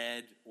nice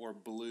red or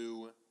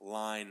blue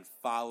line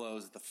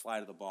follows the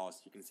flight of the ball, so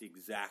you can see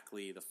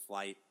exactly the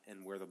flight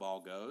and where the ball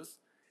goes.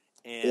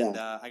 And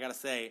I got to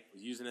say,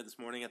 using it this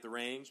morning at the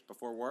range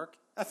before work,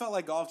 I felt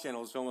like Golf Channel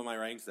was filming my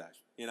range sesh.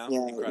 Yeah,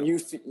 Incredible.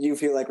 You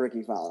feel like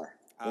Ricky Fowler.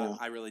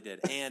 I really did.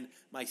 And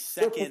my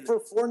second... For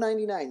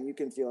 $4.99, you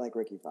can feel like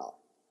Ricky Fowler.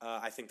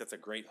 I think that's a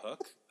great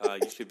hook.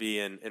 You should be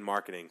in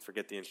marketing.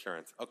 Forget the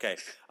insurance. Okay.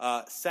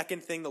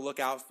 Second thing to look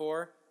out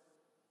for,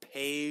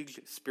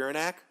 Paige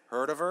Spiranak.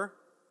 Heard of her?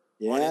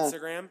 Yeah. On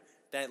Instagram.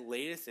 That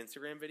latest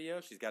Instagram video,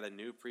 she's got a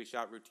new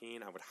pre-shot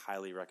routine. I would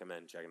highly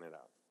recommend checking it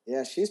out.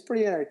 Yeah, she's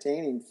pretty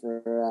entertaining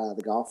for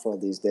the golf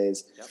world these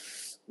days. Yep.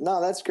 No,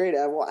 that's great.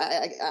 I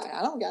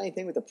don't got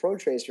anything with the Pro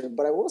Tracer,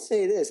 but I will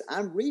say this.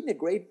 I'm reading a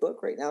great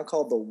book right now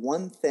called The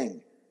One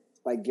Thing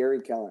by Gary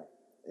Keller.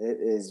 It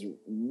is a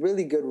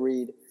really good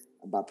read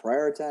about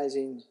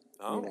prioritizing.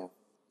 Oh.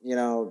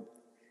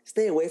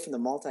 Stay away from the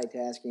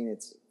multitasking.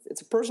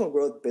 It's a personal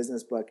growth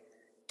business book.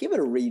 Give it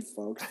a read,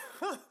 folks.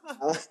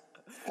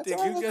 Did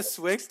you just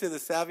switch to the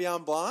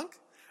Sauvignon Blanc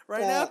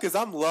right now? Because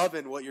I'm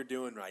loving what you're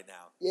doing right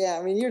now. Yeah,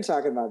 I mean, you're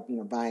talking about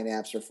buying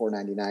apps for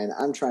 $4.99.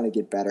 I'm trying to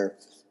get better.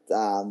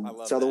 I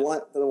love so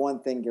that. the one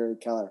thing, Gary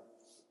Keller.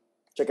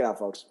 Check it out,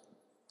 folks.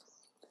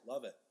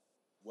 Love it.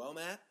 Well,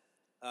 Matt,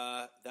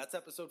 that's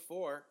episode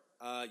 4.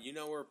 You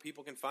know where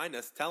people can find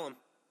us. Tell them.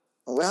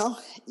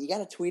 Well, you got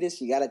to tweet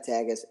us. You got to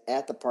tag us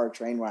at the Par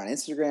Train. We're on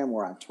Instagram.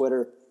 We're on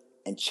Twitter.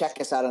 And check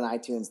us out on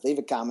iTunes. Leave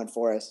a comment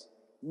for us.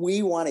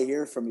 We want to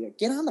hear from you.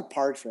 Get on the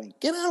Par Train.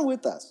 Get on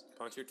with us.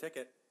 Punch your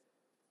ticket.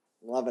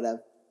 Love it, Ev.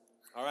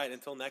 All right,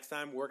 until next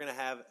time, we're going to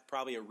have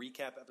probably a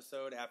recap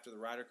episode after the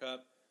Ryder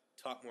Cup.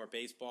 Talk more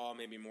baseball,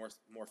 maybe more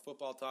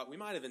football talk. We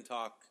might even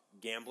talk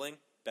gambling,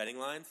 betting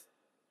lines.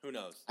 Who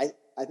knows?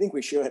 I think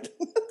we should.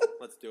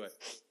 Let's do it.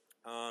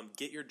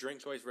 Get your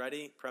drink choice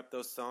ready. Prep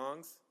those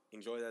songs.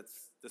 Enjoy that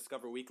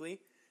Discover Weekly.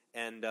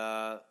 And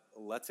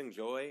let's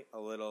enjoy a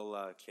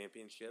little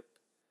championship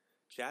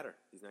chatter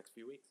these next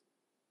few weeks.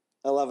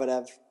 I love it,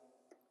 Ev.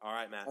 All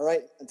right, Matt. All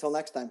right, until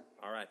next time.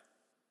 All right.